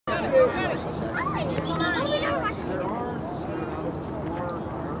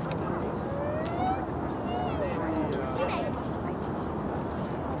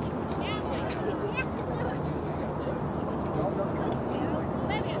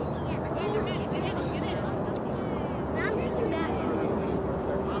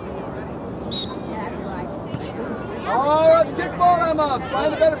Emma,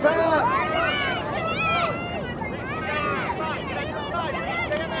 find a better pass.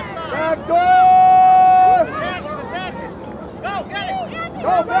 Back door!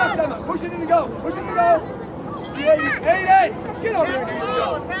 Go fast, Emma. Push it in and go. Push it in and go. 8-8. Get over here and do your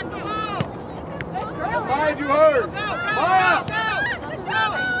job. Find you heard. Maya!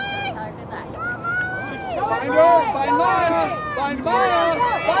 Find her. Find Maya. Find Maya.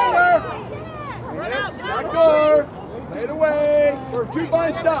 Find her. Back door. Lay it away. We're too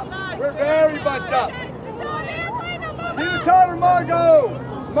bunched up. We're very bunched up. Get it tighter, Margot.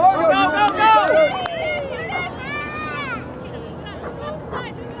 Margot, go, go, go!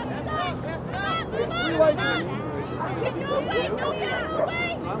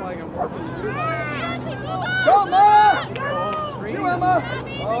 Go, Ma! Shoot, Emma!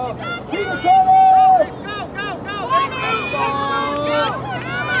 Keep the turtle! Go, go, go!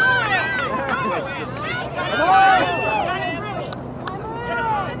 Come on!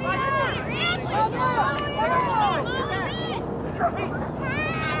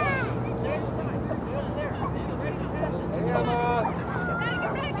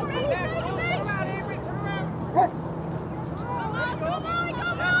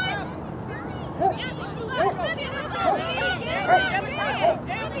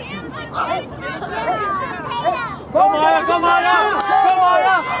 Go Maya! Go Maya! Go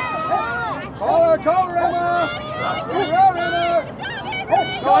Maya! Call her, Emma! Move out, Emma!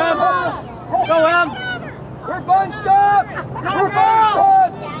 Go Emma! Go Em! We're bunched up! We're bunched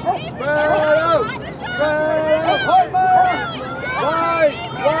up! Spread out! Spread out! Hard Maya! Wide!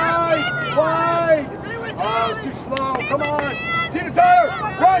 Wide! Wide! Oh, too slow! Come on! Get it, Tyler!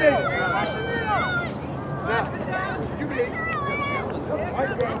 Running!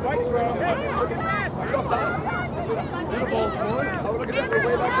 Look at this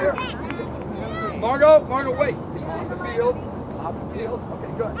way back here. Margot, wait. Off the field.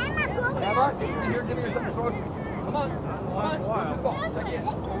 Okay, good. Emma, here, give me your second throw. Come on.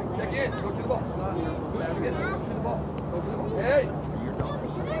 Check in. Go to the ball. Hey.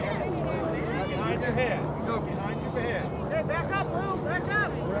 Behind your head. Go behind your head. Hey, back up, Lou. Back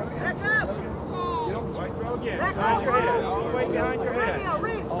up. Right throw again. Behind your head. All the way behind your head.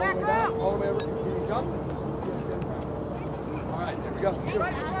 Back up. All the way over. Can you jump? All right, there we go.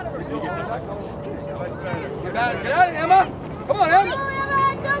 Get out of it, Emma. Come on, Em.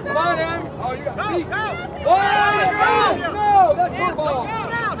 Come on, Em. Oh, you got feet. Go. No, that's your ball.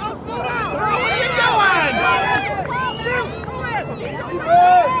 Where are you going?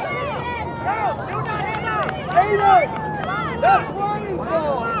 Ada, that's Ryan's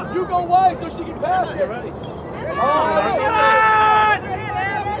ball. You go wide so she can pass it. Get on!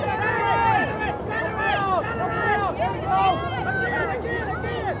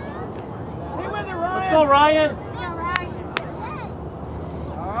 Let's go, Ryan.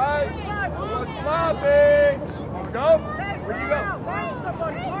 All right. Let's sloppy. Go. Where you go?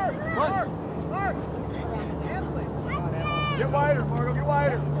 Mark. Get wider, Margo. Get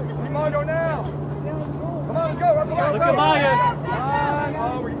wider. Need Margo now. Come on, let's go. Look at Maya.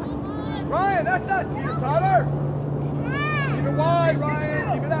 Ryan, that's not you, Tyler. Keep it wide,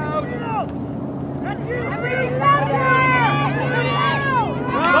 Ryan. Keep it out. That's you.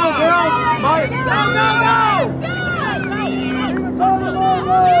 Go, girls. Maya. Go. Keep it tighter,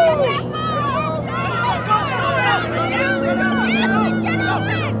 Margo.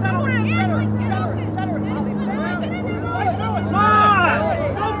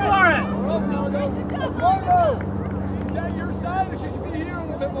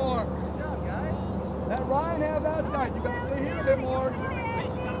 That Ryan has outside. You got to stay here a bit more.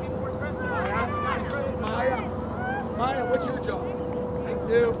 Maya, what's your job? Thank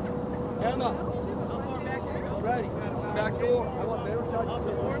you. Emma. Ready. Back door. I want better touch.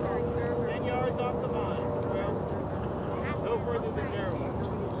 10 yards off the line. No further than there.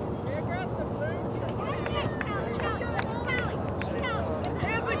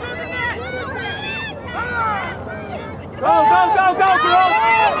 Go, girls!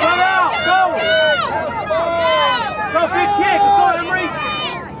 Run out! Go! Go, big kick! Let's go, Emery!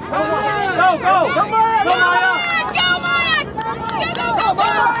 Go! Go, Maya!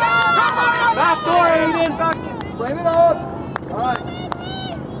 Back door, Aiden! Back! Flame it up! All right.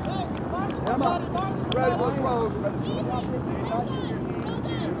 Emma, ready for the road.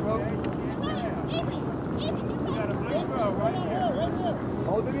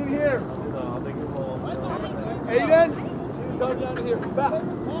 Hold it in here. Aiden! Go down to here. Back.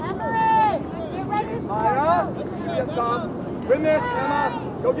 Maya. Get Tom. Win this,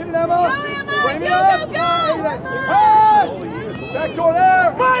 Emma. Go get it, Emma. Frame it up. Pass. Back door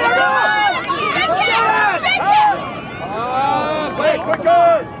there. Maya. Play it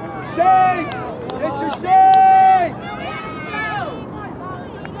quicker. Shake. Get your shake.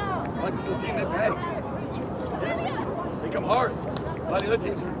 I like this little team that play. They come hard. A lot of the other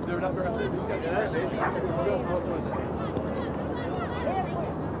teams, they're not very athletic.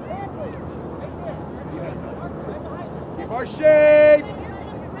 Keep our shape.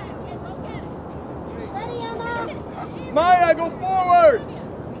 Maya, go forward.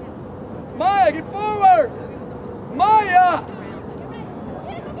 Maya, get forward. Maya.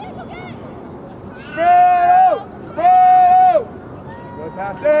 Spread out. Spread out. Good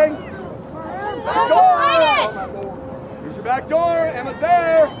passing. Back door. Here's your back door. Emma's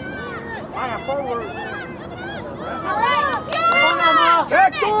there. Maya, forward.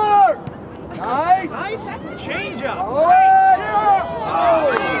 Back door. Nice. Nice change up. All right.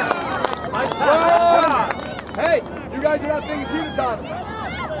 Nice pass. Hey, you guys are not thinking cute, Tyler.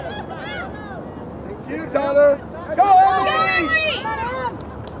 Thank you, Tyler. Go, Emily.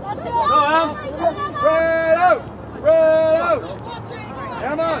 Go, Em. Spread out. Spread out.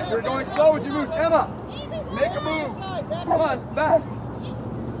 Emma, you're going slow as you move. Emma, make a move. Come on, fast.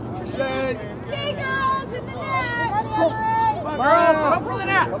 Shake. Girls in the net. Girls, go for the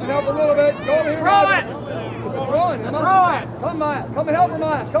net. Come and help a little bit. Go over here. Throw it. Throw it, Emma. Throw it. Come, Maya. Come and help her,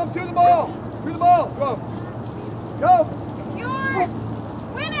 Maya. Come to the ball. To the ball. Go. Go. Yours.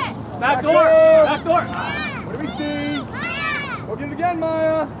 Win it. Back door. Back door. What do we see? Go get it again,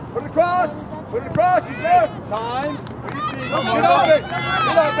 Maya. Put it across. Put it across. She's there. Time. What do you see? Get open.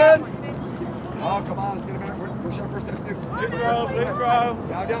 Get open. Oh, come on. It's going to be push our first touch. Big throw. Big throw.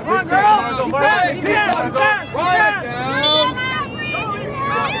 Down, down. Come on, girls. Keep Keep it. right down.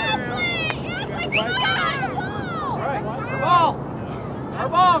 Our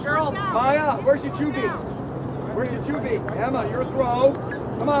ball, girls. Maya, where's your QB? Where's your QB? Emma, your throw.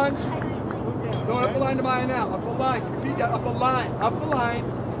 Come on. Going up the line to Maya now. Up the line. Your feet down. Up the line. Up the line.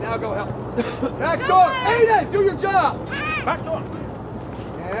 Now go help. Back door. Aiden, do your job. Back door.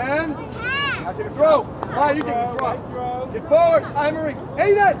 And now take a throw. Maya, you take the throw. Get forward. Emery.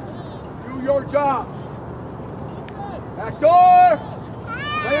 Aiden, do your job. Back door.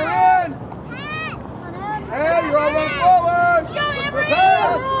 Play her in. Hey, you're all running forward. Go, Emery.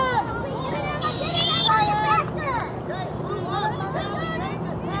 Pass.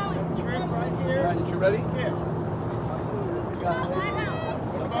 You ready? Yeah.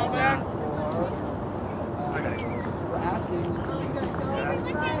 Come on back. I got it. We're asking.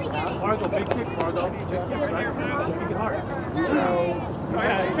 Margo, big kick, Margo. Big kick, right? Kick it hard.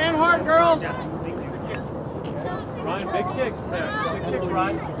 Fan hard, girls. Ryan, big kicks. There. Big kicks,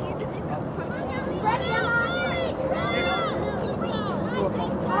 Ryan.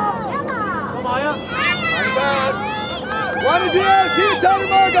 Come Maya. One again. Keep it Tony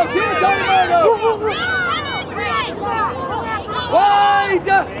Margo. Keep it Tony Margo. Wide.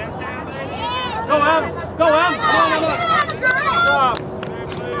 Go, Em. Go, Em. Come on, Emma.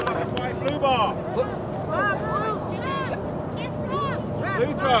 Blue ball.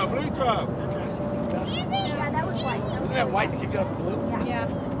 Blue throw, blue throw. Yeah, that was white. Wasn't that white to kick it up for blue? Yeah.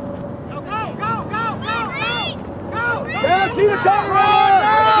 Go, go, go, go, go, go. Yeah, see the top runner!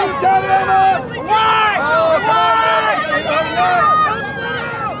 See the top runner! Wide! Oh, wide!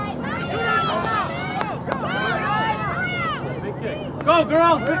 Big kick. Go,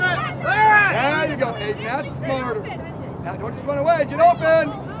 girl! There you go, Aiden. That's smarter. Now, don't just run away. Get open.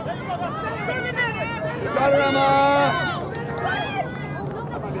 You got her, Emma.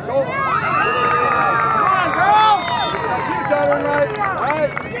 Come on, girls! You got her right. All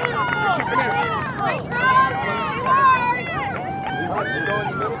right. Come here. You go in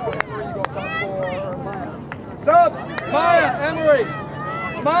the middle for Emery. You go top for Maya. Sub. Maya, Emery.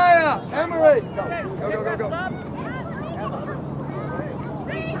 Maya, Emery. Go, go, go, go, go.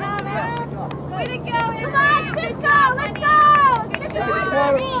 Way to go, Emma! Cisco, let's go! Get your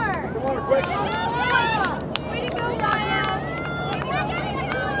water here! Get the water quick. Way to go, Diane!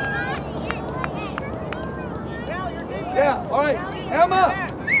 Yeah, all right. Emma!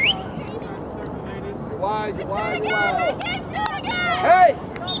 Wide, wide, wide. Hey!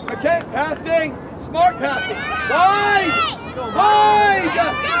 McKay, passing. Smart passing. Wide! Wide!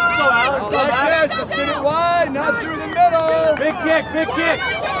 Go, Alex. Go, Like Alex. this. Let's get it wide, not through the middle. Big kick, big kick.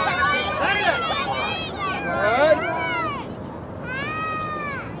 Good.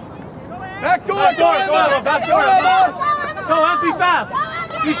 Back door, Back door, Emma. go, Emma. Back door, Emma. Go, Em, be fast.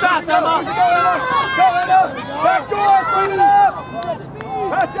 Be fast, Emma. Go, Emma. Go, Emma. Back door, clean it up.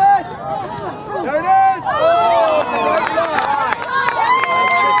 Pass it. There it is. Oh, right line.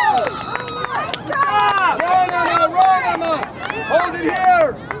 Run, Emma. Hold it here.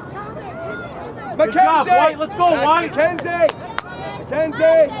 Good job, White. Let's go, White. Mackenzie.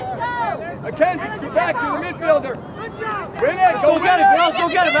 Mackenzie, scoot back to the midfielder. Win it. Go get it, girls. Go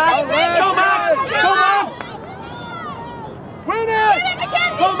get it, Max. Go, Max. Go, Max. Win it.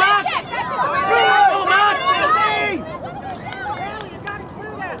 Go, Max. Go, Max.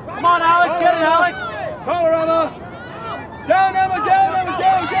 Come on, Alex. Get it, Alex. Call her, Emma. Down, Emma. Down, Emma.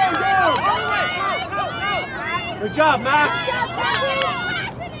 Down. Good job, Max.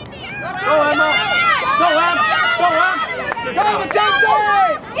 Go, Emma. Go, Em. Go, Em. Go,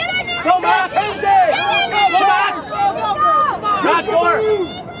 Mackenzie. Go, Max. Go, Max. Back door.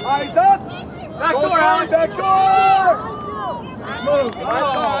 Eyes up. Back door, Alex. Back door. Move. Come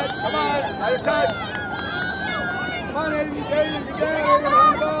on. Out of touch. Come on, Aiden. Get down. On the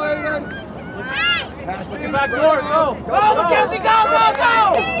ball, Aiden. Look at back door. Go. Go, Mackenzie. Go.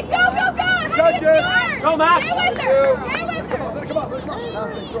 Touch it. Go, Max. Come on.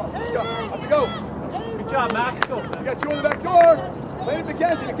 Let's go. Good job, Max. Go. You got two on the back door. Play it,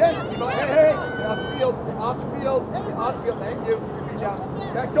 Mackenzie. Hey. Off the field. Thank you. Sit down.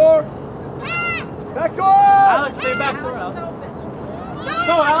 Back door. Alex, stay back door, Alex.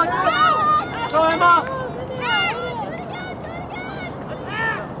 Go, Alex. Go, Emma.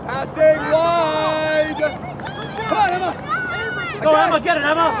 Passing wide. Come on, Emma. Go, Emma. Get it,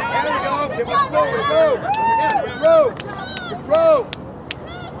 Emma. There we go. Give us throw. Good throw.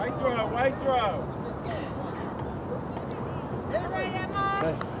 Wide throw.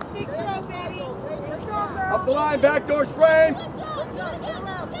 Up the line, backdoor spray.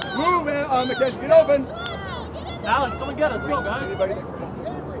 Move, Mackenzie, get open. Alex, come and get it. Let's go, guys. Anybody?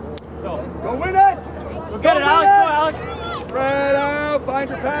 Go. Go win it. Go get it, Alex. Go, Alex. Spread out, find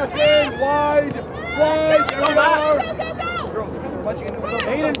your passing. Wide. Go back.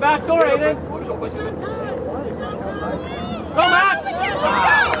 Aiden, back door, Aiden. Go, Max.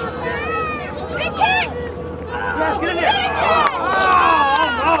 Yes, get in there.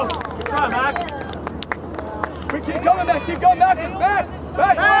 Oh, good try, Max. Keep going back.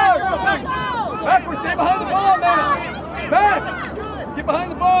 Backwards, stay behind the ball, Matt. Get behind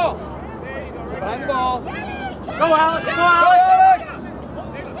the ball. Go, Alex. Go, Alex.